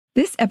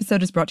This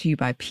episode is brought to you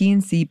by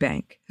PNC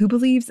Bank, who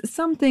believes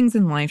some things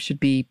in life should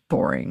be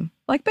boring,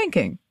 like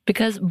banking.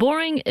 Because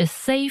boring is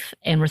safe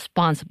and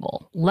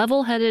responsible,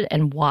 level-headed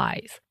and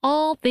wise.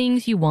 All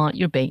things you want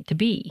your bank to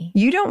be.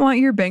 You don't want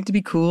your bank to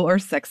be cool or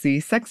sexy.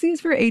 Sexy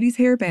is for 80s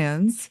hair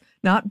bands,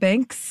 not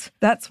banks.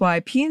 That's why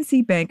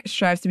PNC Bank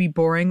strives to be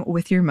boring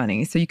with your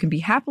money so you can be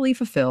happily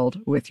fulfilled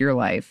with your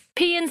life.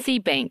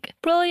 PNC Bank,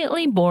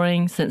 brilliantly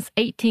boring since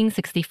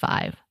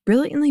 1865.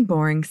 Brilliantly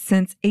Boring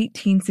Since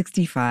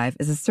 1865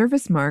 is a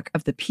service mark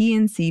of the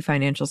PNC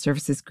Financial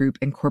Services Group,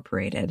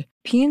 Incorporated.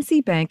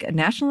 PNC Bank, a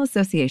National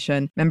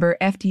Association, member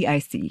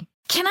FDIC.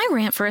 Can I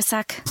rant for a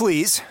sec?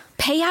 Please.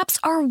 Pay apps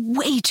are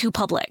way too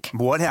public.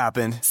 What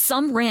happened?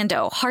 Some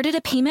rando hearted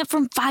a payment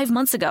from 5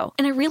 months ago,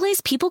 and I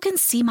realized people can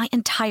see my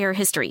entire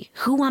history,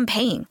 who I'm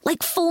paying,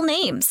 like full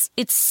names.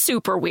 It's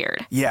super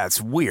weird. Yeah,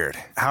 it's weird.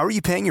 How are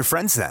you paying your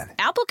friends then?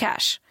 Apple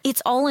Cash.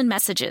 It's all in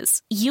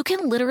messages. You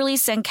can literally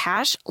send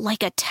cash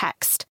like a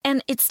text,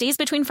 and it stays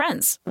between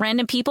friends.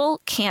 Random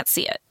people can't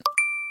see it.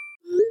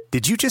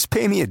 Did you just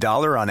pay me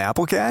 $1 on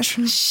Apple Cash?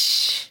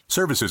 Shh.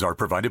 Services are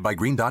provided by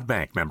Green Dot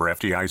Bank, member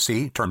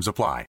FDIC. Terms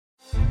apply.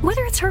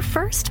 Whether it's her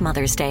first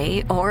Mother's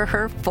Day or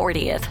her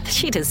 40th,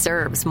 she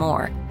deserves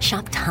more.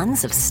 Shop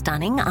tons of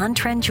stunning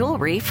on-trend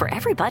jewelry for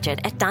every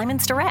budget at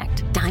Diamonds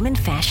Direct. Diamond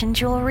fashion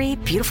jewelry,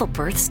 beautiful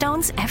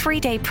birthstones,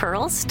 everyday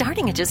pearls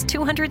starting at just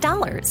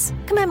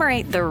 $200.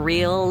 Commemorate the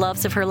real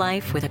loves of her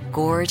life with a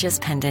gorgeous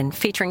pendant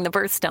featuring the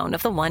birthstone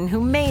of the one who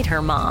made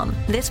her mom.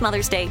 This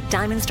Mother's Day,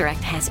 Diamonds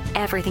Direct has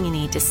everything you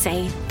need to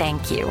say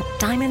thank you.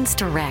 Diamonds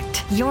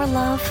Direct. Your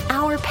love,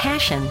 our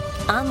passion.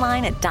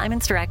 Online at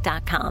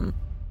diamondsdirect.com.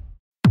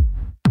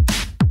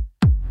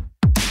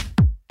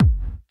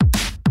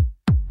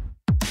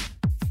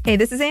 Hey,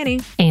 this is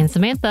Annie. And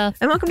Samantha.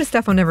 And welcome to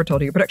Stuff I Never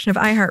Told You, a production of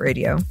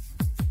iHeartRadio.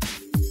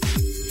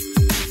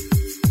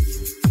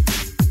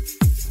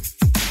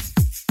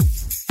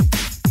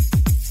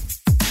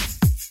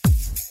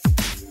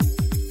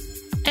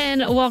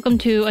 And welcome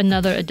to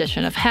another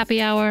edition of Happy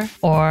Hour,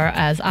 or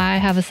as I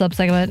have a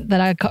subsegment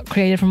that I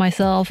created for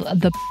myself,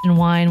 the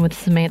Wine with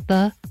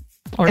Samantha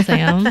or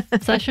Sam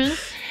session.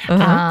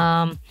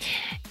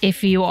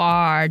 If you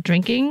are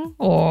drinking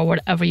or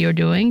whatever you're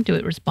doing, do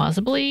it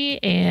responsibly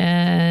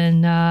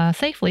and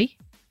safely.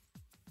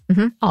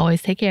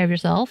 Always take care of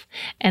yourself.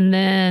 And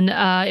then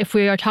if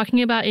we are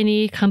talking about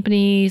any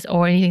companies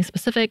or anything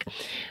specific,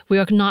 we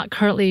are not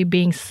currently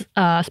being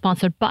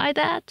sponsored by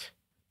that.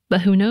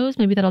 But who knows?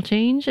 Maybe that'll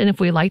change. And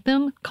if we like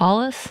them, call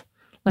us.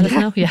 Let us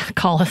know. Yeah,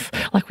 call us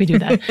like we do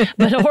that.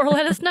 Or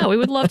let us know. We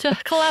would love to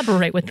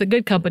collaborate with the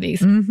good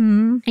companies.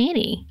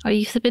 Annie, are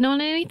you sipping on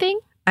anything?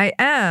 I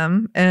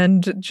am.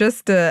 And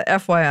just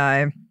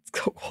FYI,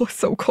 it's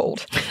so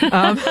cold.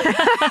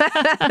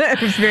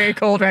 It's very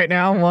cold right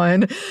now,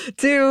 1.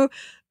 2,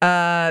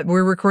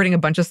 we're recording a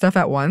bunch of stuff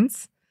at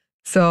once.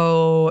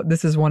 So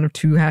this is one of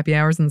 2 happy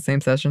hours in the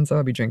same session. So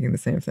I'll be drinking the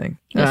same thing.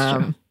 That's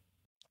true.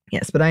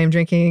 Yes, but I am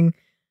drinking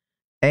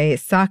a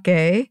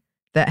sake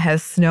that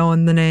has snow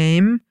in the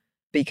name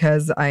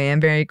because I am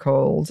very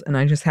cold and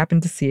I just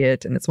happened to see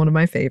it and it's one of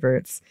my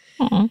favorites.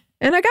 Aww.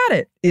 And I got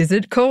it. Is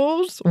it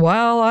cold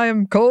while I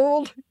am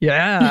cold?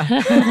 Yeah.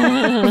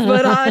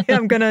 But I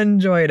am going to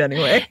enjoy it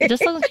anyway.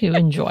 Just as you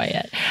enjoy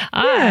it.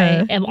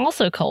 I am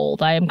also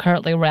cold. I am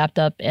currently wrapped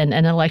up in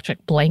an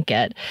electric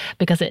blanket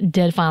because it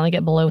did finally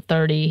get below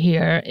 30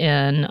 here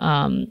in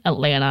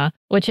Atlanta,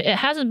 which it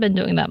hasn't been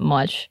doing that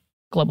much.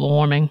 Global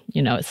warming,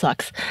 it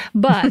sucks.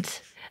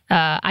 But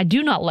I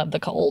do not love the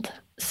cold.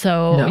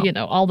 So,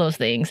 all those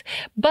things.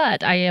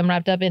 But I am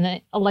wrapped up in an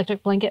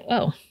electric blanket.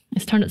 Oh,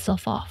 it's turned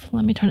itself off.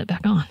 Let me turn it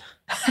back on.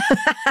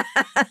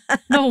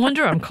 No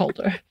wonder I'm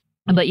colder.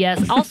 But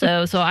yes,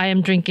 also, so I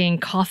am drinking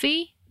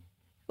coffee,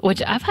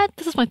 which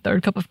this is my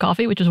 3rd cup of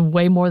coffee, which is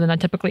way more than I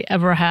typically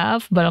ever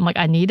have. But I'm like,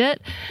 I need it.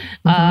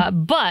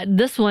 But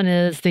this one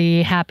is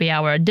the happy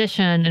hour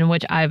edition in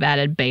which I've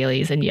added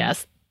Bailey's. And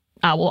yes,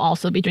 I will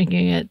also be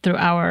drinking it through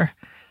our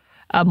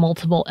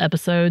multiple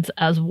episodes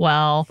as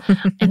well.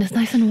 And it's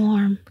nice and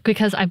warm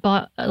because I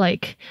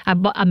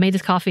made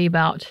this coffee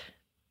about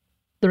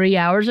 3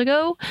 hours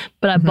ago,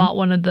 but I bought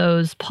one of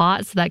those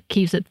pots that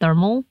keeps it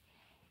thermal.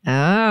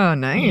 Oh,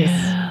 nice.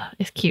 Yeah,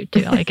 it's cute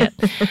too. I like it.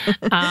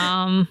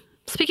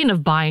 Speaking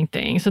of buying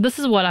things, so this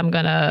is what I'm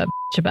going to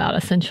bitch about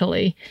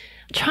essentially.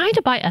 Trying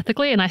to buy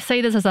ethically, and I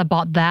say this as I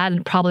bought that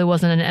and it probably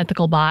wasn't an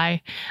ethical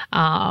buy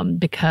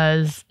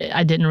because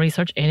I didn't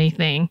research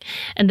anything.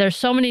 And there's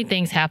so many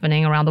things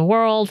happening around the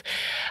world,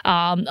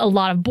 a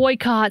lot of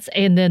boycotts,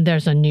 and then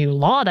there's a new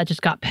law that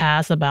just got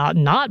passed about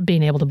not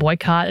being able to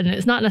boycott, and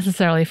it's not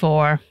necessarily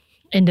for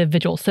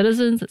individual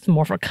citizens, it's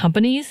more for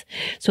companies,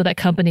 so that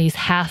companies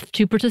have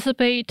to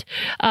participate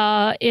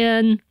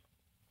in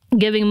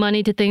giving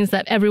money to things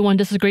that everyone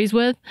disagrees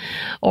with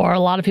or a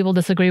lot of people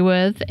disagree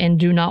with and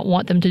do not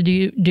want them to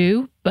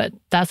do. But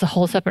that's a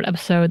whole separate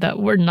episode that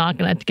we're not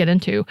going to get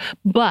into.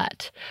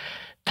 But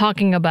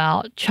talking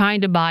about trying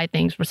to buy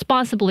things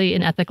responsibly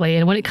and ethically.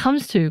 And when it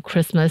comes to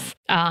Christmas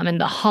and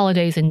the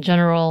holidays in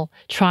general,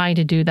 trying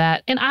to do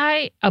that. And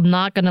I am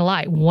not going to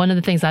lie, one of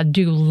the things I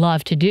do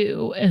love to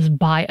do is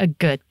buy a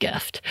good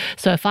gift.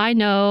 So if I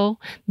know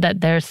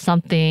that there's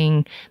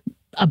something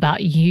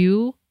about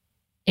you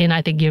and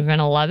I think you're going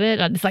to love it,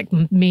 it's like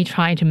me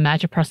trying to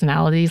match your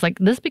personalities. Like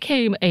this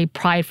became a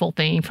prideful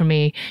thing for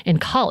me in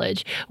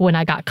college when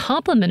I got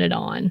complimented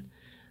on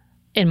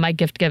in my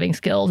gift giving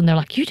skills. And they're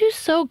like, you do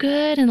so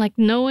good. And like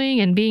knowing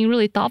and being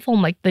really thoughtful.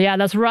 I'm like, yeah,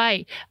 that's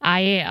right.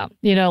 I am,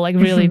 like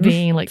really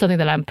being like something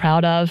that I'm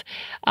proud of.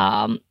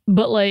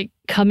 But like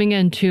coming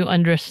into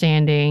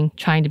understanding,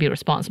 trying to be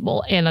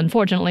responsible. And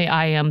unfortunately,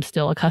 I am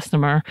still a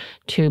customer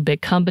to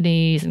big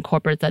companies and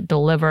corporates that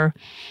deliver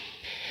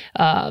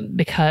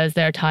because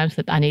there are times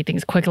that I need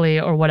things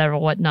quickly or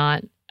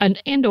whatnot.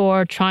 And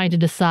or trying to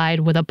decide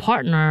with a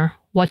partner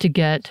what to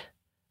get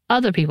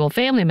other people,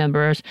 family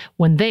members,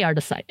 when they are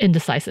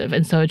indecisive.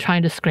 And so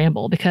trying to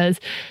scramble because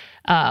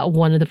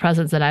one of the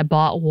presents that I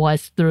bought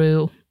was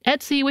through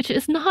Etsy, which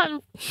is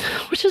not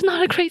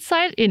a great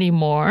site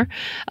anymore,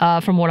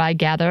 from what I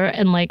gather.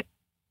 And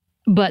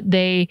but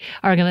they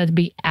are going to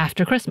be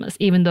after Christmas,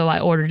 even though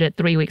I ordered it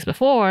 3 weeks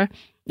before.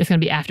 It's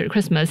going to be after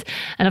Christmas.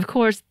 And of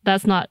course,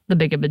 that's not the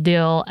big of a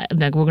deal.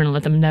 Like we're going to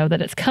let them know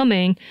that it's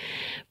coming.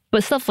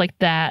 But stuff like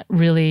that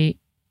really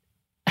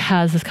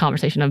has this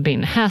conversation of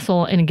being a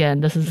hassle. And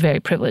again, this is a very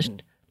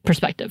privileged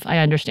perspective. I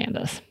understand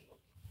this.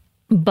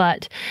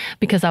 But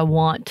because I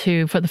want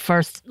to,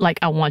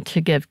 I want to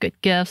give good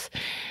gifts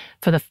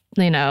for the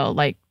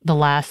the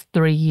last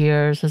 3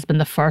 years has been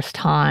the first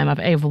time I've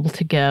able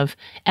to give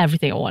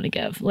everything I want to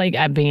give. Like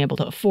I'm being able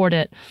to afford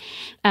it.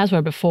 As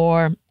where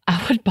before,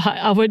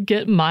 I would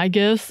get my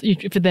gifts,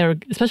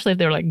 especially if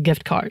they're like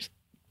gift cards.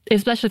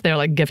 Especially if they're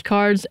like gift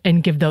cards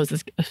and give those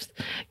as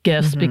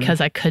gifts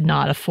because I could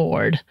not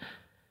afford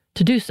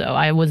to do so.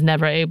 I was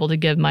never able to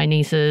give my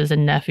nieces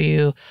and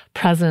nephew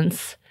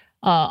presents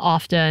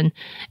often.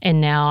 And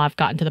now I've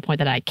gotten to the point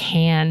that I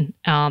can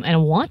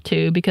and want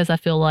to because I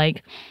feel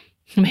like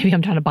maybe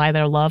I'm trying to buy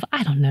their love.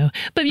 I don't know.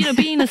 But,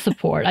 being a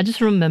support. I just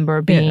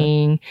remember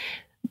being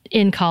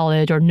in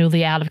college or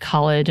newly out of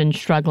college and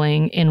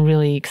struggling and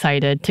really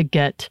excited to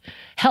get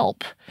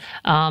help,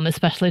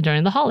 especially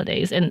during the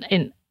holidays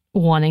and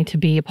wanting to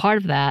be a part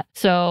of that.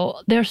 So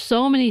there's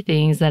so many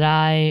things that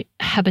I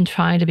have been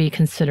trying to be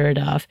considerate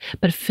of,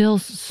 but it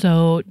feels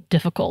so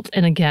difficult.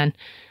 And again,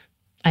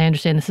 I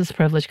understand this is a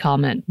privileged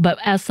comment, but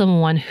as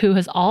someone who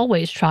has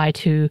always tried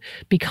to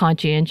be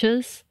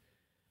conscientious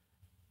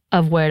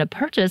of where to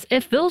purchase,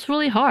 it feels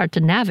really hard to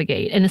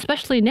navigate. And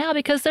especially now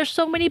because there's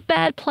so many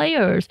bad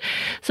players.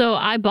 So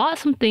I bought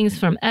some things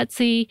from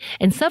Etsy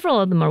and several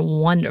of them are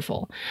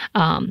wonderful.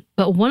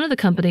 But one of the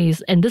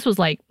companies, and this was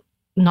like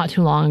not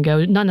too long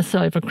ago, not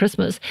necessarily for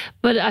Christmas,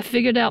 but I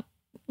figured out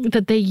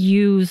that they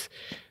use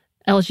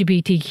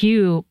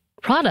LGBTQ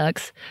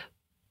products,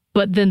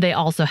 but then they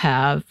also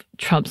have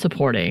Trump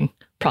supporting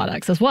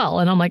products as well.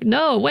 And I'm like,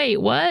 no, wait,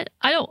 what?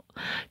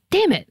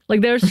 Damn it.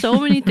 Like there's so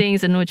many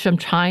things in which I'm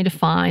trying to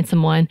find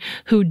someone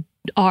who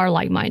are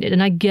like-minded.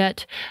 And I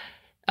get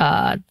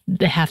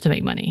they have to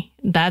make money.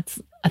 That's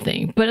a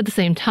thing. But at the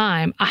same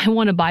time, I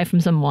want to buy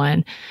from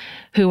someone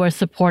who are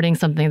supporting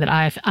something that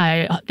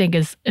I think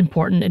is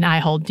important and I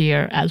hold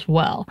dear as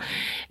well.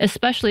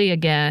 Especially,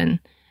 again,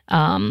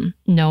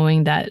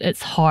 knowing that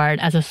it's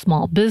hard as a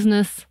small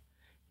business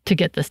to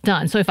get this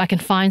done. So if I can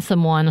find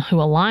someone who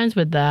aligns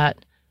with that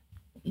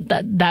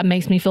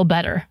makes me feel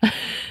better.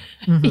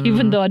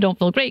 Even though I don't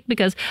feel great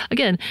because,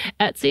 again,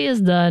 Etsy has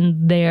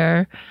done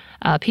their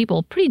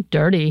people pretty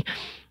dirty.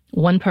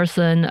 One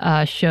person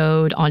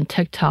showed on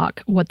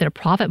TikTok what their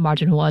profit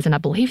margin was, and I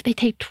believe they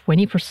take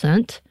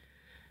 20%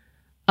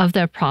 of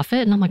their profit.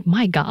 And I'm like,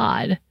 my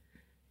God,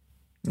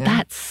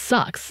 that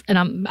sucks.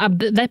 And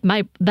that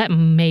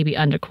may be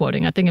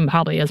underquoting. I think it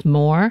probably is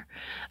more.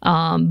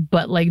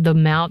 But like the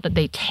amount that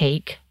they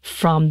take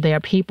from their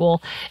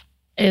people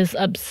is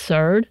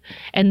absurd.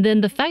 And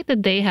then the fact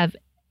that they have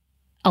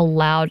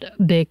allowed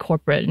big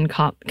corporate and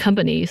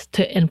companies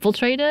to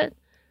infiltrate it.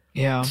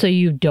 Yeah. So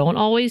you don't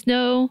always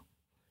know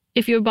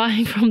if you're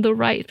buying from the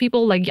right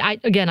people. Like I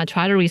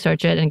try to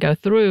research it and go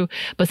through,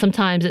 but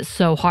sometimes it's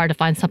so hard to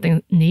find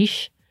something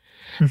niche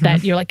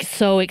that you're like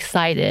so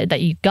excited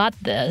that you got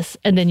this.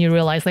 And then you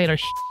realize later,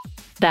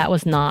 that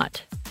was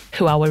not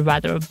who I would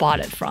rather have bought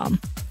it from.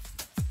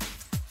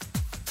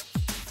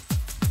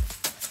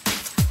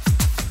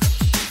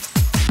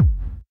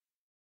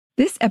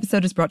 This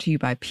episode is brought to you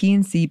by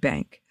PNC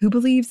Bank, who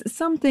believes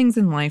some things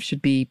in life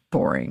should be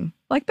boring,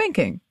 like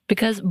banking.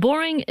 Because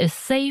boring is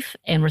safe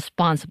and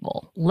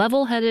responsible,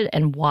 level-headed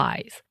and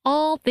wise.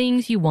 All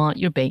things you want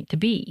your bank to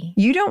be.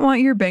 You don't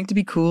want your bank to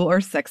be cool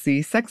or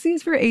sexy. Sexy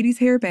is for 80s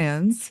hair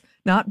bands,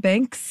 not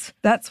banks.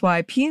 That's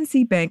why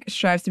PNC Bank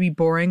strives to be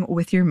boring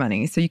with your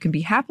money so you can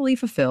be happily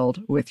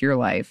fulfilled with your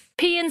life.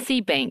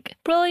 PNC Bank,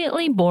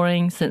 brilliantly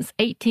boring since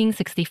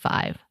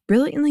 1865.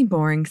 brilliantly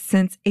boring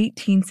since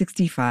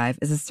 1865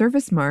 is a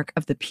service mark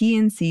of the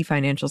PNC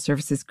Financial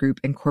Services Group,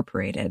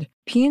 Incorporated.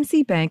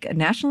 PNC Bank, a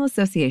National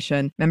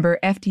Association, member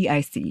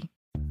FDIC.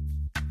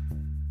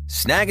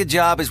 Snag a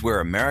Job is where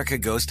America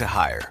goes to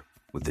hire,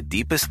 with the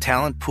deepest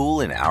talent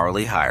pool in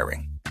hourly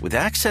hiring. With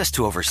access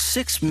to over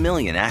 6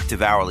 million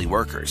active hourly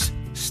workers,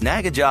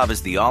 Snag a Job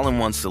is the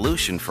all-in-one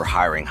solution for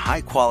hiring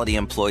high-quality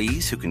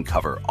employees who can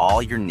cover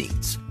all your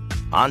needs.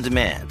 On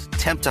demand,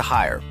 temp to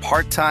hire,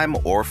 part-time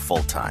or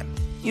full-time.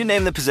 You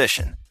name the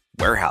position.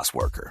 Warehouse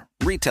worker,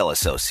 retail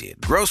associate,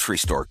 grocery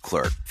store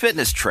clerk,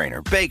 fitness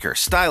trainer, baker,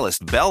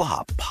 stylist,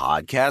 bellhop,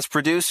 podcast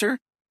producer.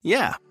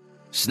 Yeah,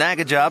 Snag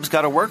a Job's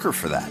got a worker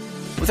for that.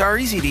 With our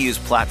easy-to-use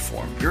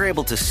platform, you're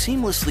able to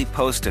seamlessly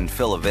post and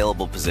fill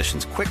available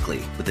positions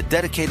quickly with a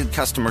dedicated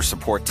customer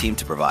support team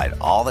to provide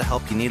all the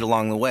help you need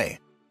along the way.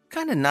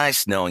 Kind of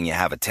nice knowing you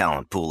have a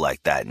talent pool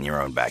like that in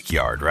your own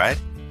backyard, right?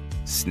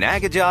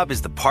 Snag a Job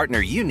is the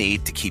partner you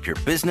need to keep your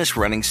business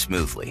running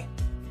smoothly.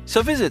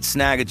 So visit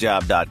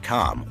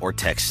snagajob.com or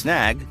text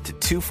snag to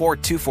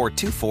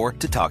 242424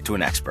 to talk to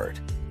an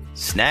expert.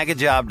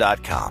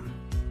 Snagajob.com,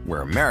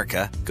 where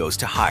America goes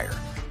to hire.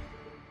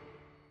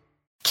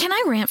 Can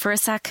I rant for a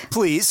sec?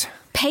 Please.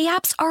 Pay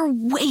apps are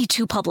way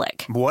too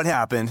public. What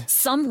happened?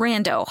 Some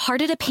rando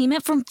hearted a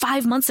payment from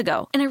 5 months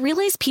ago, and I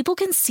realized people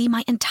can see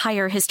my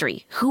entire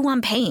history, who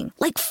I'm paying,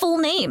 like full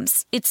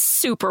names. It's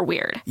super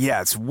weird. Yeah,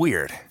 it's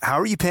weird. How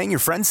are you paying your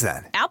friends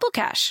then? Apple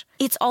Cash.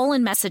 It's all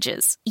in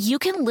messages. You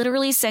can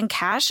literally send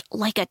cash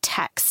like a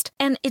text,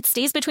 and it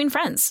stays between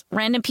friends.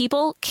 Random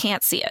people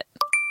can't see it.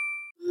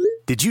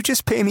 Did you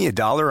just pay me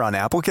 $1 on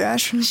Apple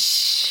Cash?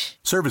 Shh.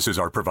 Services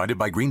are provided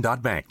by Green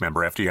Dot Bank,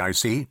 member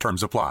FDIC.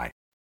 Terms apply.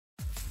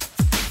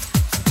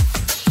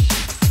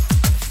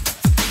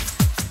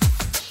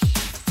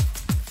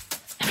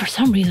 For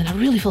some reason, I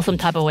really feel some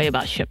type of way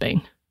about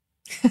shipping.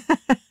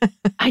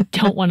 I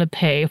don't want to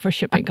pay for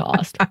shipping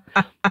cost.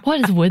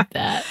 What is with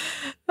that?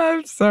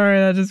 I'm sorry,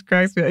 that just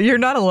cracks me up. You're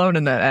not alone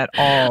in that at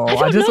all.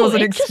 I just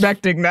wasn't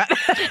expecting that.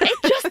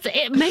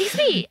 It makes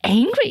me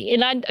angry.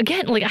 And I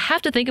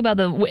have to think about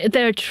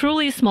they're a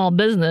truly small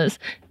business.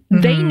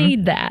 They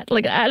need that.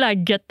 And I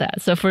get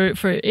that. So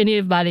for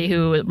anybody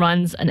who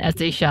runs an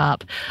Etsy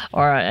shop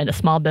or a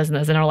small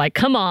business and are like,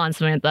 come on,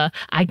 Samantha,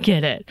 I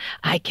get it.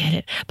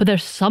 But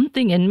there's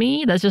something in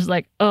me that's just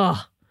like, ugh,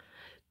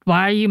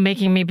 why are you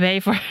making me pay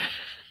for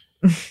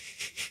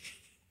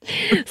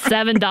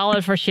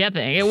 $7 for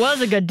shipping? It was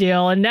a good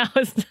deal, and now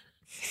it's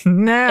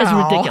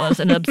ridiculous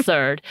and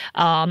absurd.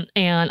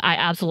 And I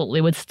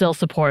absolutely would still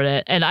support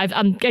it. And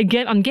I'm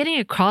getting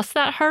across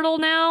that hurdle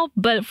now.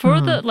 But for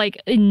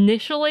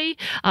initially,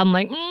 I'm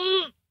like,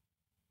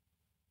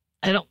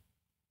 I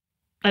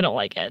don't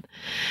like it.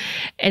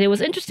 And it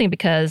was interesting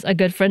because a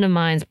good friend of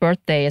mine's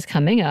birthday is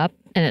coming up,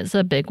 and it's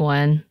a big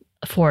one,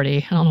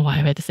 40. I don't know why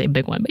I had to say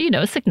big one, but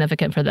it's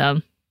significant for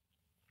them.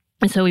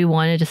 And so we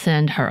wanted to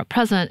send her a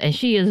present, and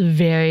she is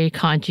very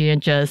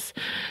conscientious,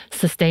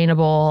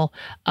 sustainable,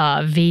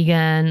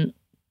 vegan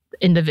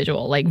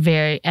individual, like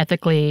very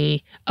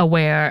ethically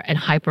aware and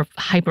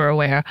hyper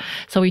aware.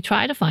 So we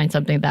tried to find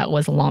something that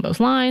was along those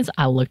lines.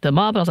 I looked them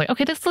up, and I was like,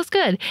 okay, this looks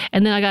good.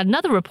 And then I got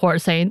another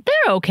report saying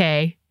they're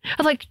okay. I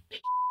was like,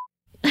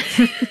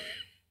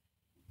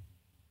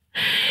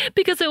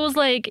 because it was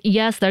like,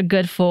 yes, they're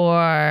good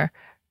for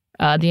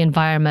the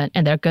environment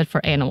and they're good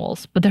for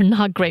animals, but they're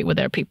not great with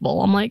their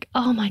people. I'm like,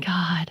 oh my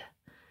God.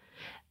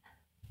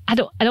 I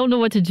don't know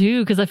what to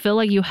do, because I feel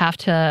like you have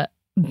to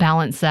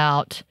balance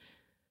out.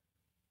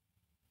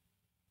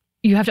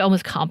 You have to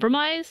almost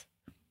compromise.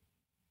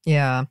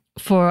 Yeah.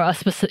 For a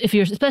specific,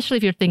 especially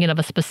if you're thinking of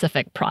a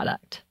specific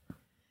product.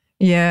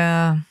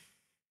 Yeah.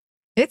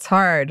 It's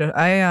hard.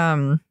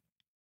 I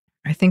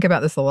think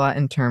about this a lot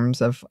in terms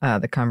of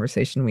the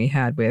conversation we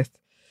had with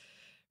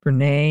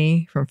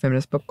Renee from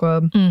Feminist Book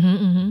Club.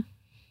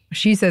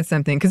 She said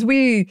something, because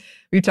we've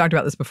talked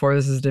about this before.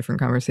 This is a different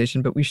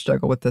conversation, but we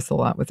struggle with this a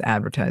lot with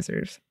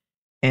advertisers.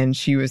 And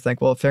she was like,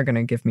 well, if they're going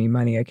to give me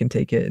money, I can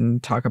take it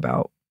and talk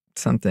about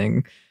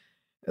something.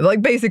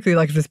 Like, basically,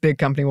 like, if this big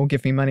company will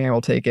give me money, I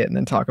will take it and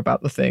then talk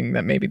about the thing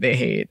that maybe they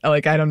hate.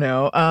 Like, I don't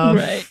know.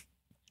 Right.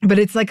 But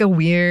it's like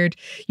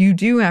you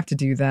do have to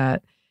do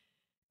that.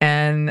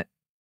 And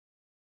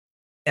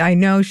I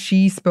know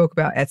she spoke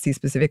about Etsy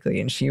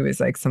specifically, and she was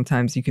like,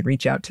 sometimes you could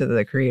reach out to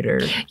the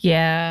creator.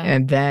 Yeah.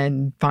 And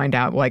then find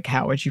out, like,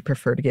 how would you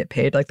prefer to get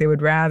paid? Like, they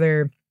would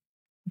rather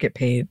get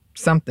paid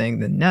something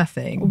than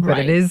nothing. But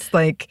it is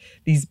like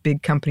these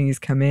big companies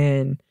come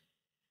in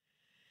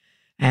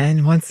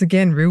and once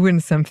again ruin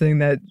something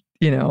that,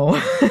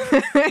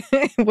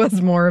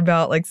 was more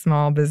about like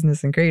small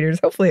business and creators,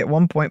 hopefully at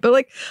one point. But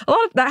like a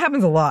lot of that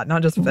happens a lot,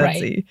 not just with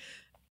Etsy.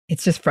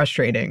 It's just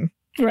frustrating.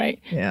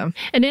 Right. Yeah.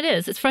 And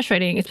it's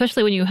frustrating,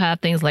 especially when you have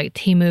things like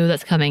Temu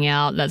that's coming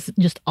out. That's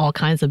just all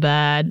kinds of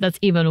bad. That's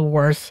even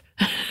worse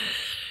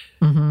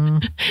than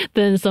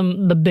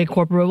the big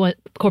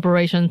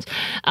corporations.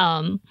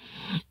 And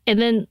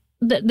then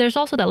there's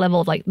also that level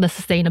of like the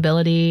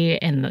sustainability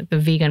and the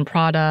vegan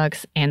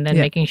products, and then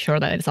making sure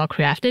that it's all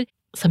crafted.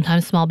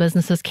 sometimes small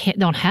businesses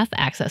don't have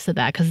access to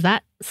that because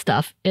that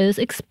stuff is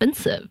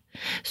expensive.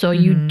 So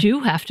you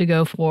do have to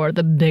go for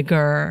the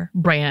bigger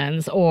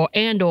brands or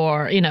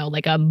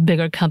like a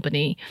bigger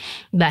company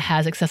that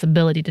has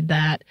accessibility to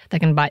that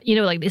can buy,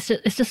 like it's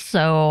just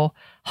so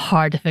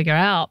hard to figure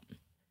out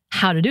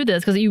how to do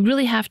this because you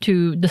really have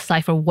to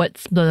decipher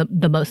what's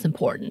the most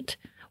important.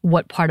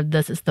 What part of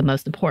this is the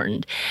most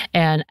important?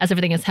 And as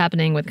everything is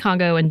happening with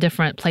Congo in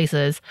different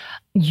places,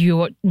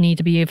 you need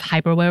to be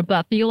hyper aware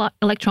about the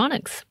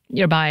electronics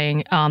you're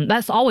buying.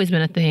 That's always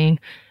been a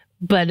thing,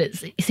 but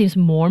it seems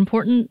more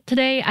important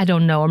today. I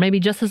don't know, or maybe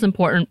just as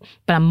important,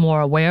 but I'm more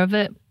aware of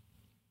it.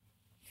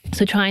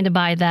 So trying to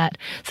buy that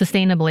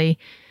sustainably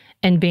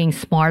and being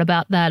smart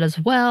about that as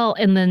well,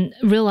 and then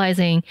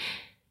realizing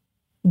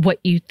what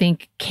you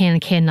think can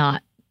and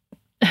cannot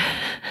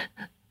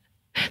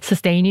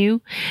sustain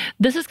you.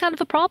 This is kind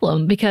of a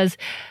problem because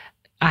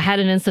I had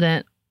an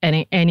incident,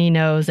 and Annie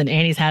knows, and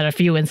Annie's had a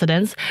few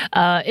incidents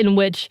in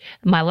which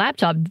my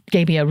laptop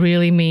gave me a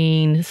really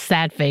mean,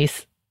 sad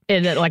face.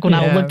 And like when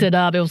I looked it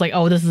up, it was like,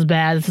 oh, this is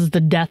bad. This is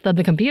the death of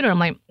the computer. I'm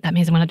like, that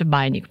means I'm going to have to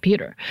buy a new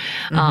computer.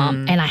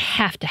 And I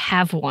have to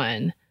have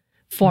one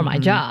for my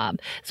job.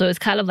 So it's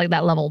kind of like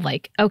that level of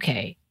like,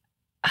 okay,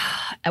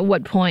 at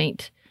what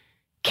point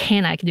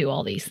can I do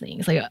all these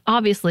things? Like,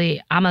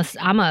 obviously, I'm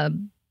a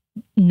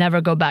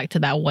never go back to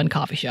that one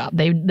coffee shop.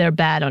 They're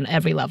bad on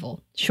every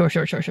level. Sure.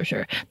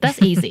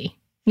 That's easy.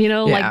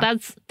 Like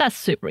that's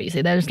super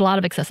easy. There's a lot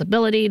of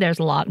accessibility. There's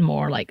a lot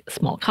more like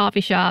small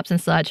coffee shops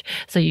and such.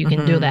 So you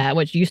can do that,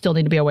 which you still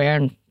need to be aware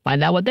and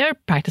find out what their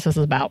practices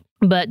is about.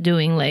 But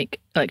doing like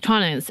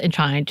electronics and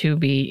trying to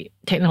be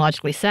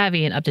technologically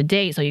savvy and up to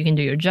date so you can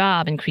do your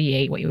job and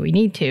create what we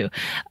need to.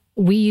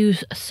 We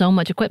use so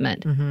much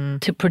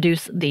equipment to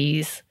produce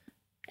these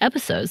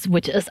episodes,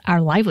 which is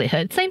our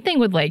livelihood. Same thing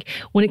with like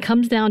when it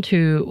comes down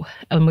to,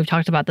 and we've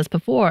talked about this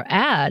before,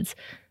 ads,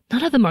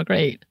 none of them are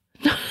great.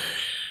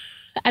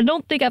 I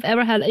don't think I've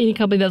ever had any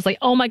company that's like,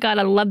 oh my God,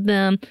 I love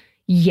them.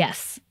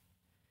 Yes.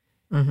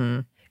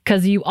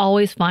 Because you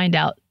always find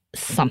out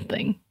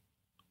something.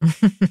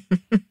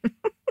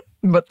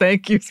 But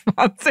thank you,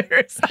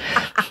 sponsors.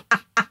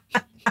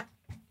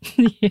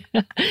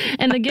 Yeah.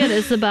 And again,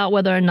 it's about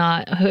whether or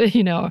not, are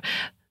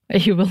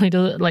you willing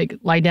to like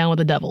lie down with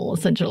the devil,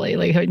 essentially,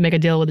 like make a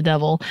deal with the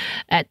devil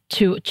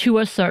to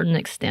a certain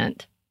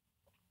extent.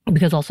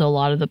 Because also a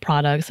lot of the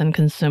products and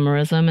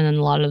consumerism and then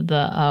a lot of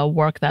the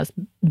work that's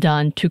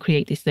done to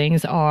create these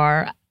things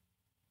are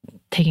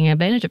taking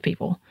advantage of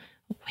people.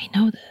 We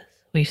know this.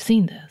 We've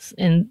seen this.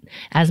 And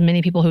as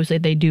many people who say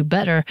they do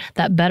better,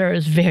 that better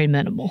is very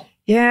minimal.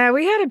 Yeah,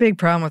 we had a big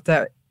problem with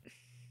that.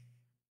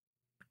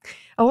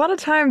 A lot of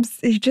times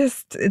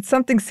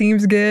something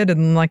seems good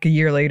and like a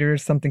year later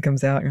something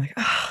comes out and you're like,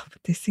 oh,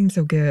 but they seem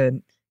so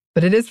good.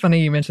 But it is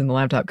funny you mentioned the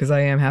laptop because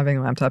I am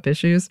having laptop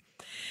issues.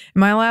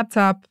 My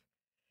laptop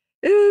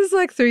is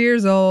like 3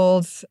 years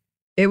old.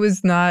 It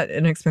was not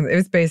an expensive, it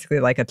was basically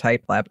like a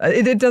type laptop.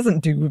 It doesn't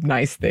do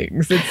nice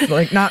things. It's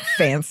like not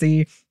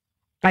fancy.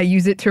 I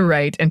use it to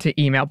write and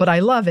to email, but I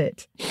love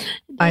it.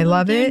 I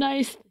love it.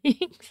 Nice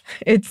things.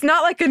 It's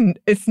not like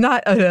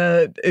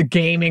a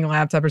gaming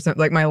laptop or something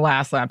like my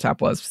last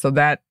laptop was. So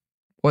that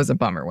was a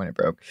bummer when it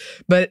broke.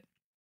 But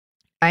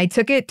I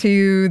took it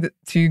to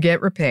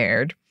get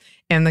repaired.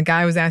 And the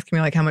guy was asking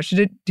me, like, how much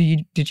did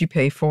you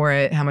pay for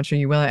it? How much are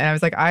you willing? And I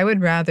was like, I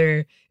would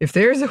rather, if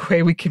there's a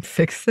way we can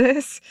fix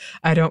this,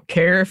 I don't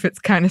care if it's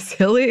kind of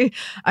silly.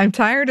 I'm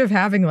tired of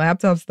having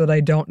laptops that I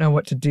don't know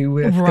what to do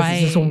with because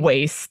it's just a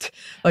waste.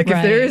 Like,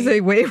 if there is a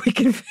way we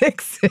can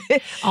fix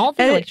it. All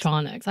the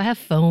electronics. I have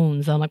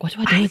phones. I'm like, what do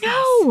I do with this?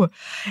 I know.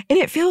 And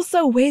it feels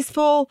so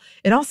wasteful.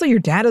 And also your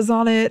data's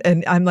on it.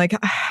 And I'm like,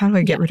 how do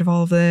I get rid of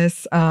all of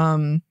this?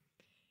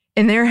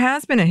 And there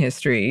has been a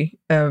history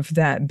of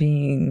that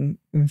being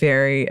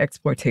very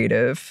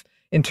exploitative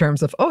in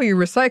terms of, oh, you're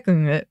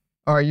recycling it.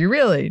 Are you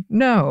really?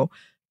 No.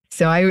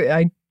 So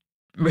I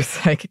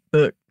was like,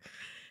 look,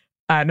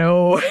 I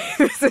know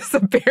this is a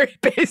very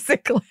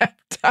basic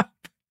laptop,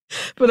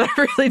 but I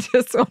really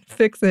just want to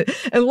fix it.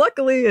 And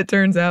luckily, it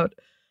turns out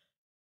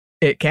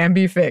it can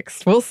be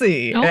fixed. We'll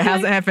see. Okay. It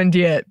hasn't happened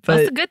yet. But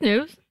that's the good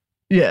news.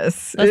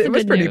 Yes, it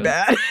was pretty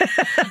bad.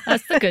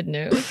 That's the good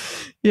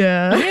news.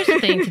 Yeah. But here's the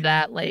thing to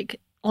that. Like,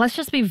 let's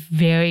just be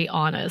very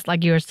honest.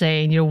 Like you were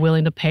saying, you're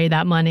willing to pay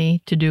that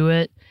money to do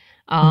it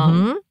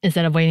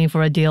instead of waiting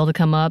for a deal to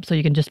come up so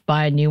you can just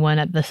buy a new one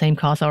at the same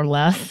cost or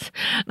less.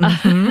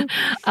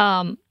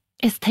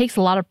 It takes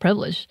a lot of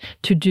privilege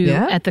to do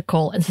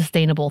ethical and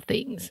sustainable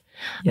things.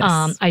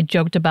 Yes. I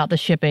joked about the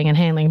shipping and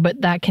handling,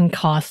 but that can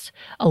cost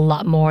a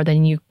lot more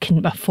than you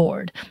can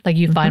afford. Like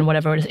you find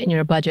whatever it is in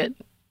your budget.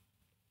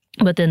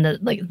 But then the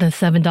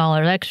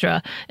 $7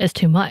 extra is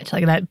too much.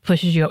 Like that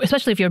pushes you,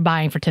 especially if you're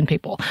buying for 10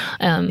 people,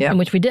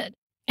 which we did.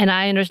 And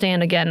I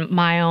understand, again,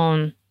 my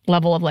own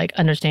level of like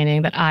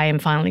understanding that I am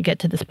finally get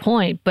to this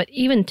point. But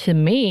even to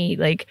me,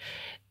 like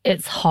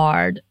it's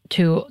hard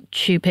to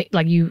pick,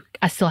 like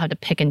I still have to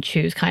pick and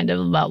choose kind of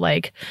about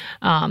like,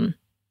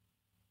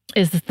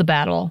 is this the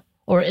battle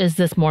Or is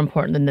this more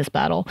important than this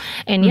battle?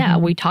 And yeah,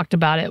 we talked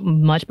about it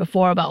much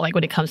before about like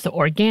when it comes to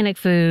organic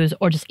foods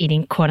or just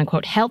eating quote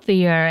unquote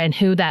healthier and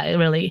who that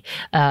really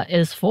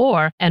is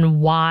for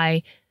and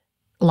why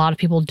a lot of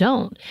people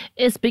don't.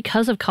 It's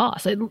because of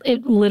cost.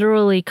 It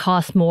literally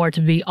costs more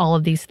to be all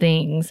of these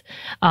things,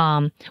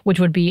 which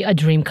would be a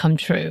dream come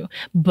true.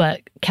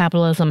 But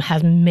capitalism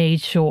has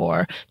made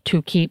sure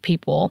to keep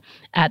people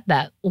at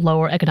that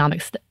lower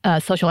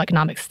social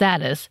economic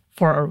status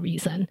for a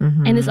reason.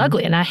 And it's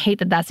ugly. And I hate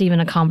that that's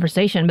even a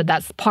conversation, but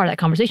that's part of that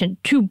conversation.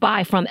 To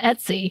buy from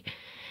Etsy,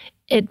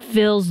 it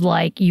feels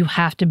like you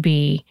have to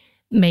be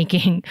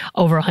making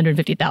over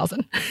 $150,000.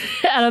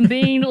 And I'm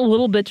being a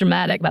little bit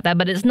dramatic about that,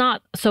 but it's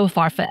not so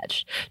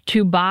far-fetched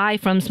to buy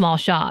from small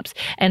shops.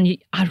 And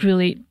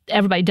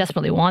everybody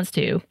desperately wants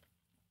to,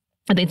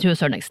 I think to a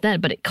certain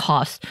extent, but it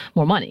costs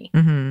more money.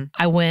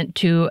 I went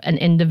to an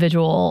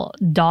individual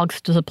dog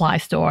supply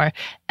store.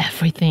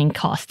 Everything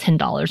costs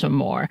 $10 or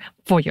more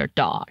for your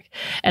dog.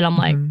 And I'm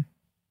like,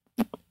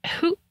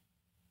 who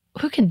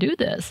can do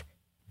this?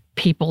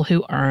 People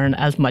who earn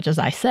as much as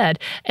I said.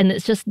 And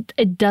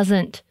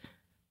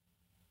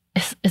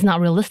it's not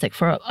realistic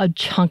for a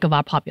chunk of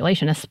our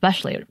population,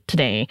 especially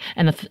today,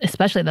 and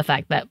especially the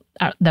fact that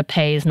the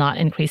pay is not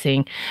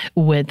increasing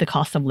with the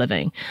cost of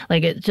living.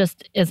 Like, it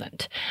just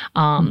isn't.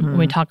 When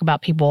we talk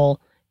about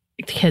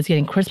kids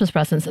getting Christmas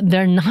presents,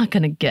 they're not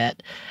going to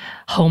get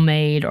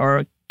homemade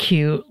or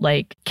cute,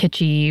 like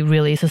kitschy,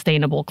 really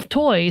sustainable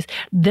toys.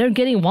 They're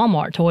getting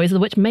Walmart toys,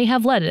 which may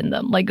have lead in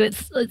them. Like,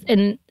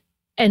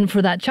 and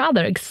for that child,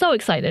 they're so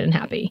excited and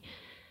happy.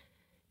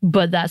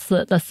 But that's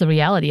the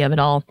reality of it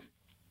all.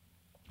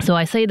 So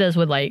I say this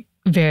with like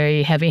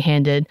very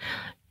heavy-handed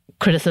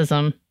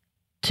criticism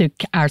to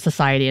our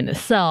society in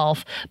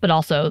itself, but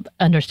also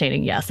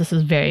understanding, yes, this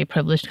is a very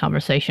privileged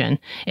conversation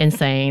in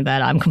saying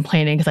that I'm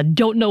complaining because I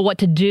don't know what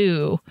to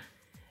do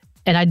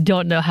and I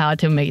don't know how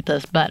to make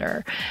this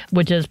better,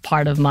 which is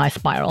part of my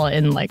spiral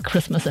in like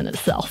Christmas in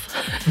itself.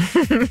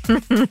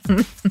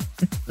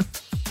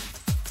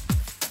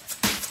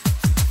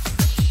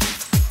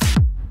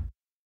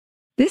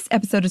 This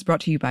episode is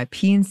brought to you by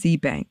PNC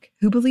Bank,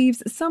 who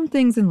believes some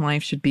things in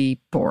life should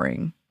be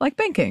boring, like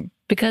banking.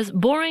 Because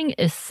boring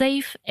is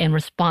safe and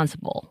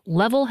responsible,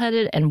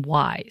 level-headed and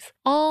wise.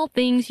 All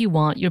things you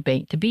want your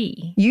bank to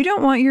be. You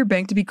don't want your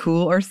bank to be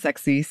cool or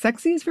sexy.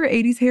 Sexy is for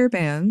 80s hair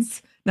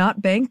bands,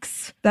 not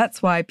banks.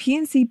 That's why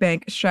PNC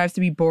Bank strives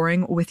to be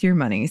boring with your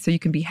money so you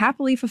can be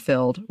happily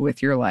fulfilled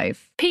with your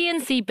life.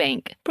 PNC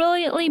Bank,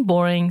 brilliantly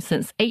boring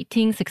since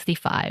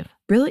 1865.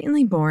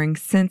 Brilliantly Boring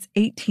Since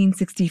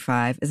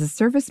 1865 is a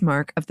service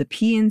mark of the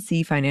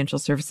PNC Financial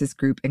Services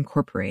Group,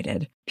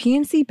 Incorporated.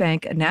 PNC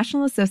Bank, a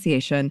National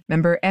Association,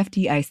 member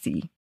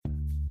FDIC.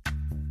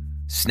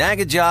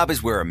 Snag a Job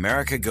is where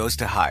America goes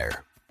to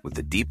hire, with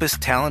the deepest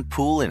talent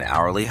pool in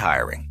hourly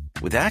hiring.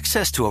 With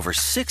access to over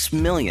 6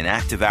 million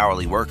active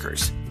hourly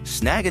workers,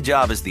 Snag a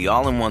Job is the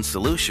all-in-one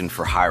solution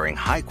for hiring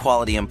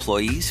high-quality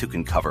employees who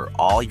can cover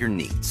all your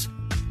needs.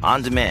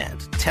 On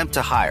demand, temp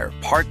to hire,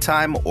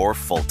 part-time or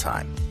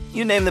full-time.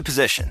 You name the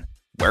position: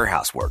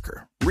 warehouse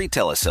worker,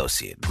 retail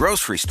associate,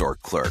 grocery store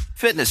clerk,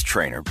 fitness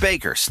trainer,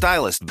 baker,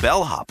 stylist,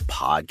 bellhop,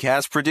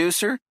 podcast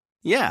producer.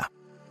 Yeah,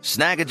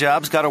 Snag a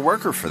Job's got a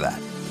worker for that.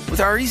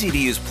 With our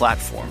easy-to-use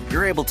platform,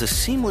 you're able to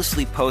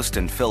seamlessly post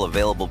and fill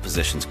available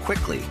positions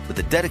quickly with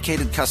a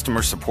dedicated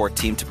customer support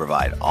team to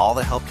provide all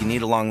the help you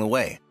need along the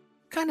way.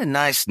 Kind of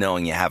nice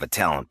knowing you have a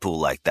talent pool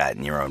like that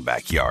in your own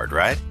backyard,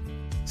 right?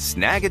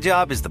 Snag a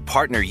Job is the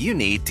partner you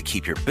need to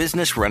keep your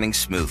business running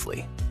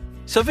smoothly.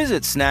 So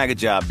visit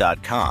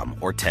snagajob.com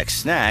or text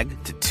snag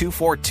to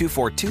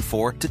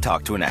 242424 to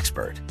talk to an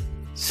expert.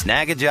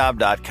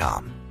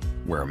 Snagajob.com,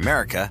 where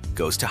America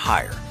goes to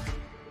hire.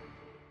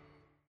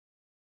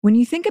 When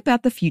you think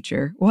about the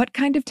future, what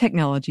kind of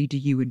technology do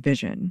you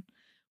envision?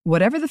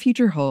 Whatever the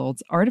future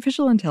holds,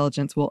 artificial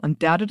intelligence will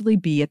undoubtedly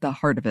be at the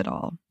heart of it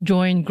all.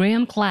 Join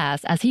Graham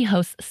Class as he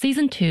hosts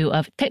Season 2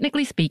 of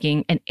Technically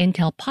Speaking, an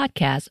Intel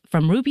podcast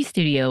from Ruby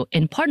Studio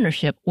in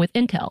partnership with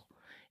Intel.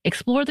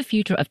 Explore the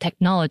future of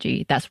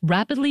technology that's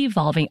rapidly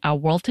evolving our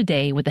world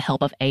today with the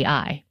help of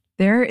AI.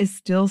 There is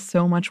still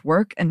so much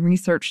work and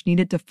research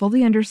needed to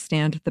fully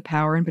understand the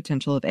power and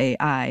potential of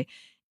AI,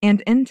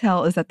 and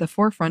Intel is at the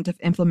forefront of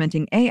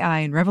implementing AI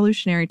and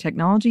revolutionary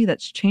technology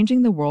that's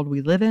changing the world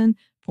we live in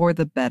for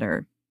the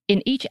better.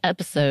 In each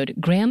episode,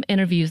 Graham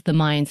interviews the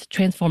minds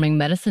transforming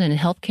medicine and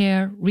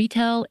healthcare,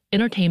 retail,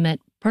 entertainment,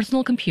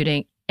 personal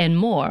computing, and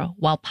more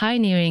while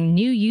pioneering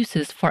new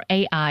uses for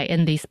AI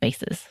in these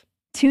spaces.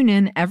 Tune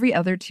in every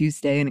other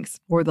Tuesday and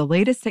explore the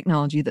latest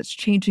technology that's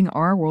changing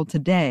our world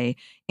today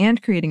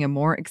and creating a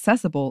more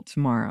accessible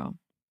tomorrow.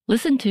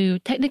 Listen to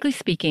Technically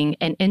Speaking,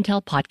 an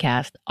Intel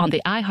podcast on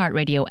the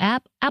iHeartRadio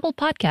app, Apple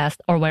Podcast,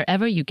 or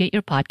wherever you get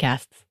your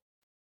podcasts.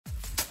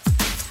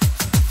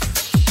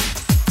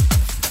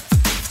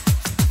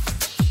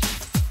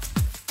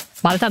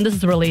 By the time this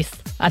is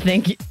released, I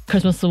think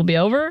Christmas will be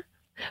over.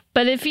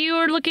 But if you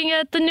are looking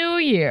at the new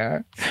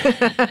year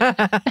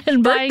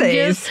and buying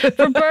gifts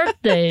for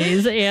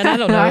birthdays, and I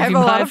don't know, I if have you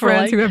a buy lot of for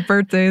friends who have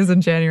birthdays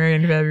in January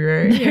and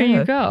February. There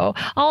you go.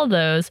 All of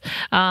those.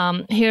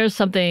 Here's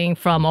something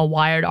from a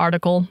Wired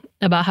article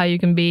about how you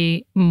can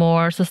be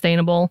more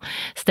sustainable,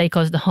 stay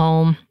close to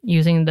home,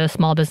 using the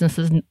small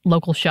businesses,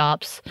 local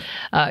shops.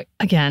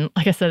 Again,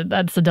 like I said,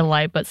 that's a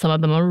delight, but some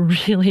of them are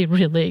really,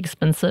 really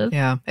expensive.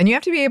 Yeah. And you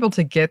have to be able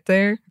to get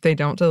there. They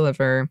don't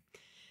deliver.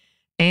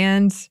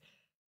 And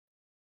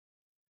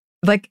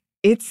like,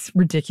 it's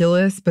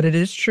ridiculous, but it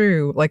is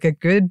true. Like a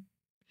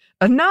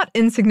not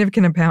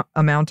insignificant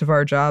amount of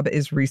our job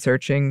is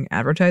researching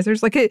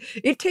advertisers. Like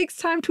it takes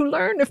time to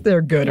learn if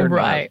they're good or not.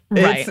 Right.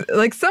 It's,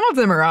 like some of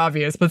them are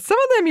obvious, but some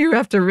of them you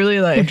have to really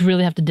You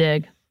really have to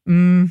dig.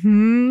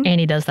 Mm-hmm.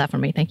 Annie does that for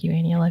me. Thank you,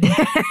 Annie. I love you.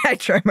 I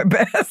try my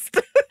best.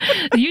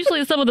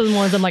 Usually some of those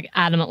ones I'm like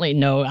adamantly,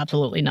 no,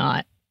 absolutely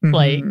not.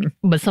 Like,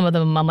 but some of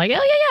them I'm like, oh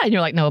yeah. And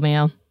you're like, no,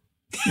 ma'am.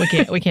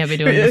 We can't be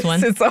doing this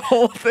one. It's a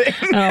whole thing.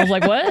 And I was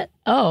like, what?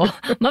 Oh,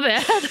 my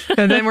bad.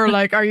 And then we're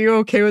like, are you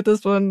okay with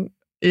this one?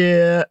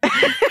 Yeah.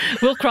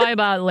 We'll cry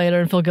about it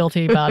later and feel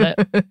guilty about it.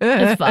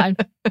 It's fine.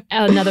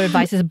 Another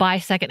advice is buy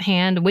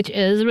secondhand, which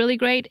is really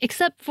great,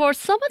 except for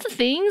some of the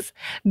things,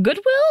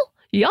 Goodwill,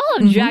 y'all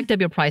have jacked up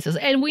your prices.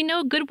 And we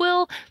know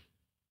Goodwill,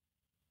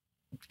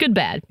 good,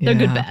 bad. They're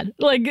good, bad.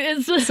 Like,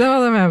 it's some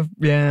of them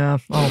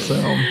have,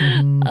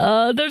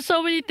 also. There's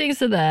so many things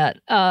to that.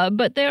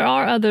 But there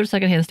are other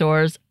secondhand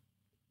stores.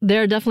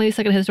 There are definitely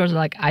secondhand stores that are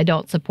like, I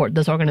don't support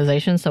this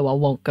organization, so I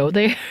won't go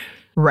there.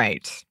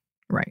 Right.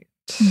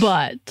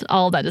 But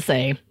all that to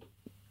say,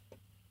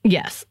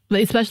 yes,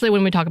 especially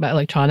when we talk about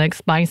electronics,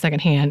 buying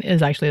secondhand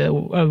is actually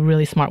a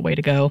really smart way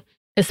to go,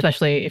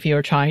 especially if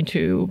you're trying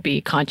to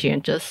be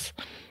conscientious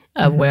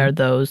of where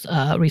those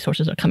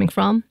resources are coming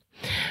from.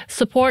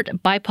 Support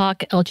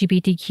BIPOC,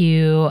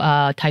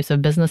 LGBTQ types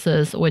of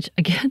businesses, which,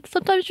 again,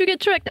 sometimes you get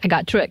tricked. I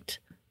got tricked.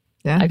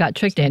 Yeah. I got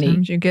tricked, Annie.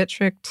 Sometimes you get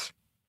tricked.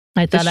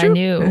 I thought I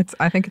knew.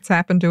 I think it's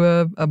happened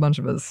to a bunch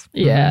of us.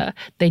 Yeah.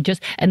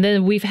 And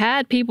then we've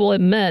had people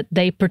admit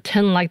they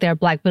pretend like they're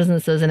Black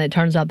businesses and it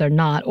turns out they're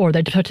not, or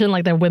they pretend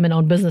like they're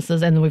women-owned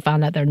businesses and then we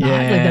found out they're not.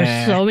 Yeah. Like,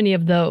 there's so many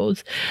of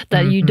those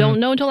that you don't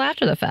know until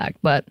after the fact.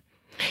 But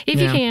if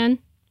you can,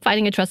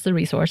 finding a trusted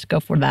resource, go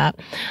for that.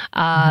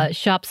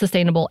 Shop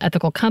sustainable,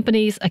 ethical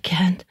companies.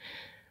 Again,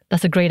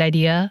 that's a great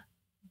idea,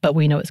 but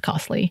we know it's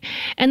costly.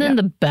 And then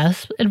the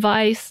best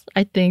advice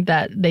I think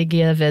that they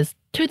give is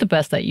do the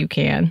best that you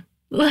can.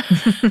 Like,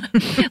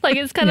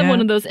 it's kind of one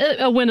of those,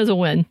 a win is a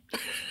win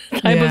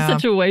type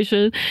of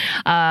situation.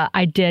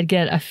 I did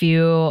get a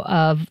few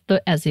of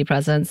the Etsy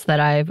presents that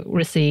I've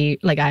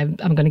received, like I'm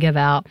going to give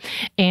out.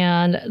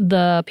 And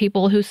the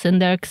people who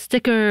send their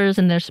stickers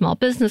and their small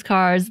business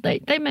cards,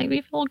 they make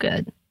me feel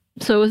good.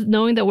 So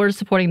knowing that we're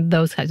supporting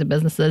those kinds of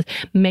businesses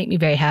make me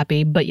very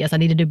happy. But yes, I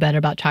need to do better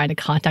about trying to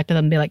contact them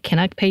and be like, can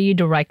I pay you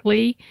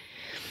directly?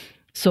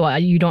 So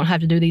you don't have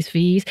to do these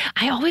fees.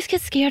 I always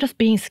get scared of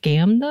being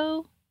scammed,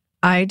 though.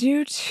 I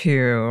do,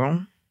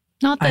 too.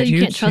 Not that you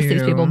can't trust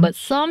these people, but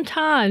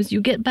sometimes you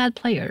get bad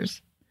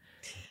players.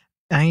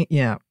 And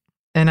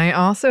I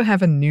also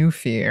have a new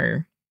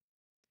fear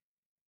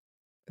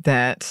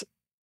that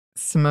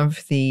some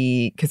of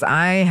because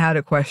I had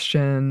a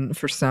question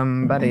for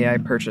somebody I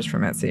purchased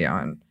from Etsy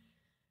on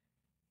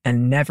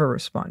and never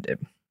responded.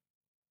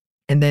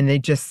 And then they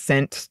just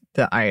sent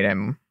the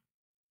item,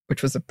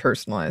 which was a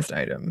personalized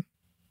item.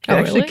 It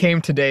actually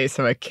came today,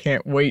 so I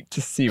can't wait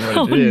to see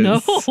what it is. No, I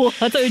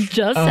thought it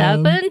just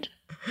happened.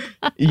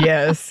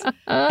 Yes.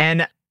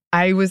 And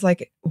I was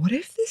like, what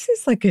if this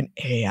is like an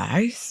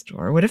AI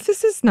store? What if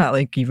this is not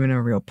like even a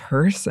real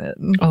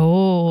person?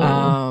 Oh,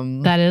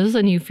 that is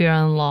a new fear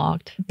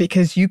unlocked.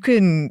 Because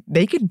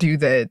they could do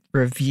the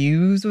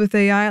reviews with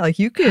AI. Like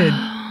you could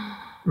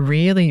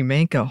really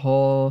make a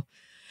whole,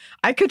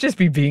 I could just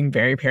be being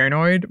very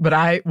paranoid, but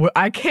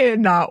I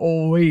cannot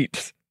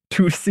wait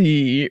to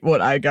see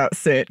what I got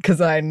sent because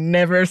I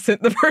never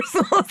sent the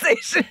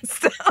personalization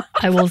stuff.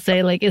 I will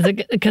say, like, is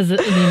it because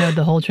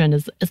the whole trend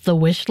is it's the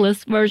wish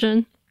list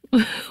version,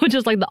 which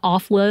is like the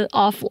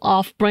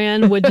off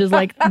brand, which is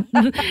like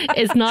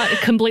it's not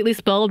completely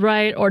spelled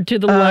right or to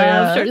the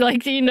left or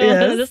like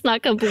it's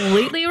not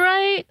completely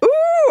right.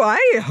 Ooh,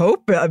 I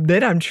hope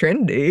that I'm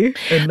trendy.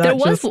 And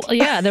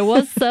there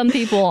was some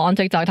people on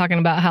TikTok talking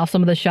about how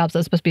some of the shops that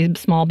are supposed to be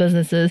small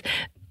businesses.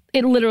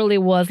 It literally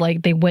was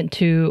like they went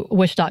to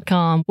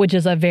Wish.com, which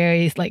is a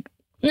very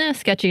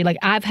sketchy. Like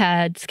I've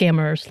had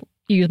scammers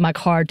use my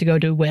card to go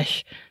to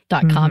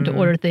Wish.com to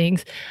order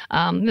things.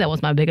 That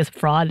was my biggest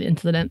fraud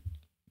incident.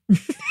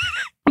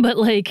 But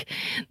like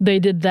they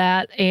did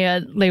that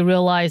and they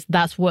realized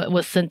that's what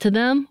was sent to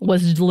them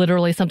was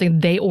literally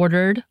something they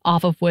ordered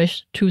off of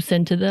Wish to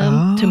send to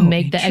them to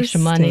make the extra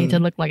money to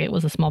look like it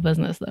was a small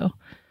business though.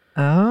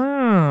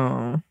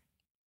 Oh.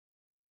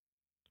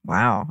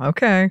 Wow.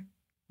 Okay.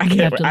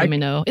 You have to let me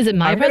know. Is it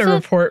my present? I'm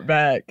going to report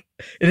back.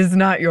 It is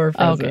not your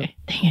present. Okay.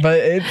 Dang it. But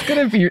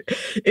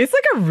it's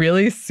like a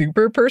really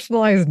super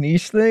personalized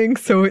niche thing,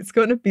 so it's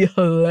going to be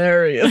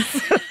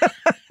hilarious.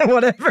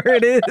 whatever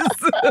it is.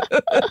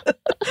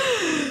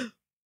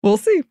 We'll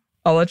see.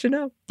 I'll let you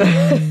know.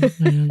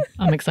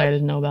 I'm excited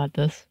to know about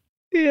this.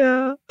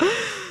 Yeah.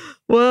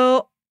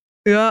 Well,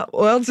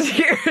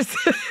 cheers.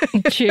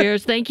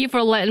 Cheers. Thank you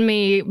for letting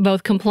me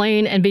both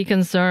complain and be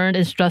concerned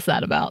and stress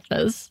out about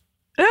this.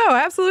 No,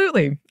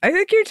 absolutely. I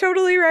think you're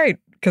totally right.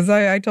 Because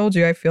I told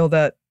you, I feel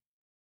that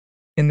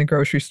in the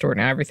grocery store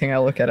now, everything I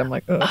look at, I'm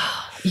like, ugh.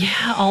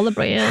 Yeah, all the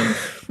brands.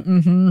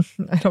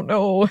 I don't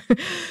know.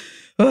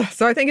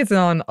 So I think it's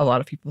on a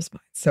lot of people's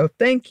minds. So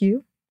thank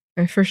you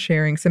for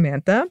sharing,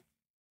 Samantha.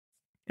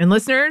 And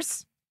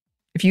listeners,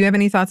 if you have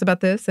any thoughts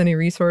about this, any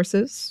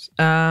resources,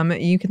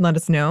 you can let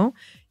us know.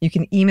 You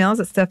can email us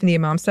at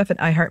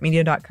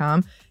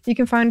stephanieandmomstuff@iheartmedia.com. You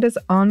can find us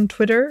on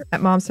Twitter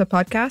at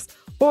momstuffpodcast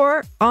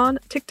or on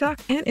TikTok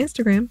and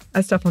Instagram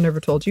at Stuff I Never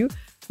Told You.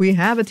 We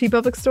have a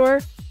TeePublic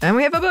store and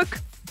we have a book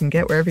you can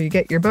get wherever you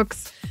get your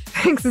books.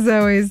 Thanks as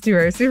always to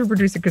our super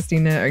producer,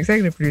 Christina, our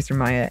executive producer,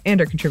 Maya, and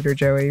our contributor,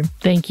 Joey.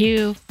 Thank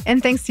you.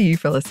 And thanks to you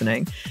for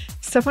listening.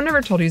 Stuff I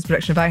Never Told You is a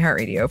production of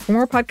iHeartRadio. For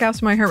more podcasts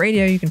from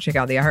iHeartRadio, you can check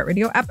out the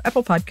iHeartRadio app,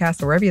 Apple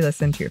Podcasts, or wherever you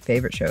listen to your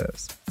favorite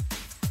shows.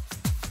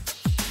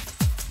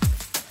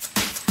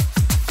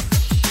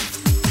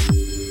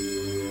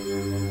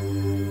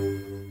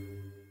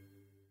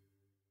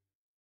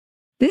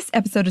 This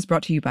episode is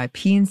brought to you by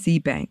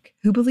PNC Bank,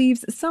 who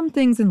believes some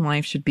things in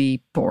life should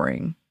be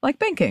boring, like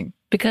banking.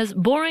 Because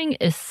boring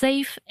is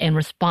safe and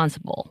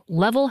responsible,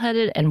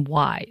 level-headed and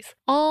wise.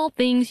 All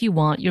things you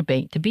want your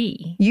bank to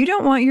be. You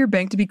don't want your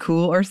bank to be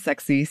cool or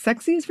sexy.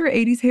 Sexy is for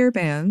 80s hair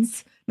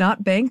bands,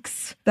 not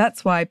banks.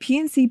 That's why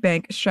PNC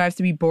Bank strives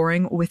to be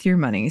boring with your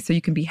money so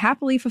you can be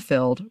happily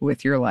fulfilled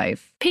with your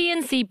life.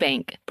 PNC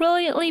Bank,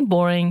 brilliantly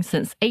boring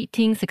since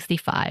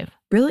 1865.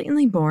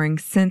 Brilliantly Boring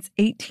Since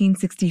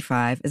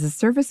 1865 is a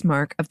service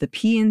mark of the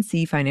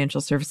PNC Financial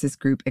Services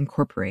Group,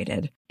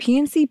 Incorporated.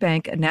 PNC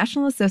Bank, a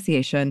National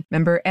Association,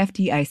 member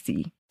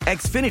FDIC.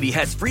 Xfinity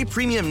has free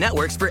premium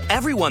networks for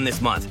everyone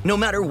this month, no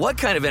matter what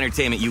kind of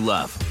entertainment you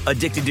love.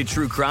 Addicted to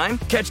true crime?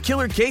 Catch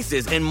killer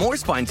cases and more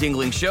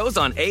spine-tingling shows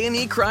on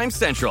A&E Crime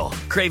Central.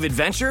 Crave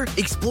adventure?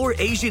 Explore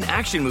Asian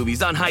action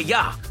movies on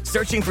Hi-Ya.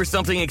 Searching for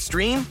something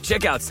extreme?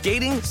 Check out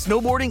skating,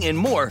 snowboarding, and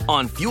more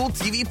on Fuel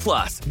TV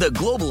Plus, the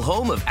global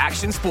home of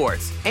action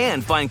sports.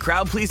 And find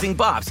crowd-pleasing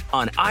bops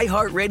on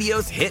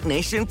iHeartRadio's Hit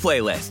Nation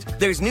playlist.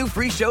 There's new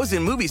free shows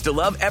and movies to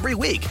love every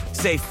week.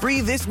 Say free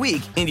this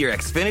week in your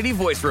Xfinity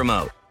voice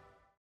remote.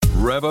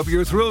 Rev up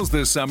your thrills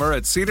this summer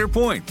at Cedar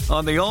Point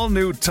on the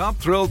all-new Top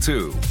Thrill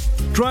 2.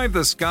 Drive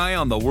the sky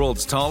on the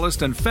world's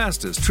tallest and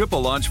fastest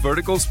triple-launch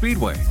vertical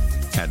speedway.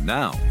 And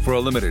now, for a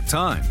limited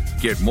time,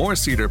 get more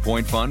Cedar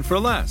Point fun for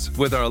less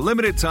with our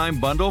limited-time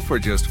bundle for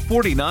just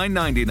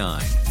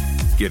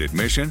 $49.99. Get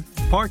admission,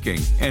 parking,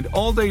 and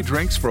all-day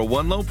drinks for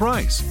one low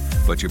price.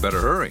 But you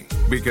better hurry,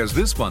 because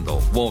this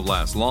bundle won't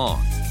last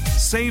long.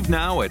 Save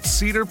now at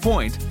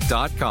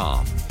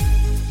cedarpoint.com.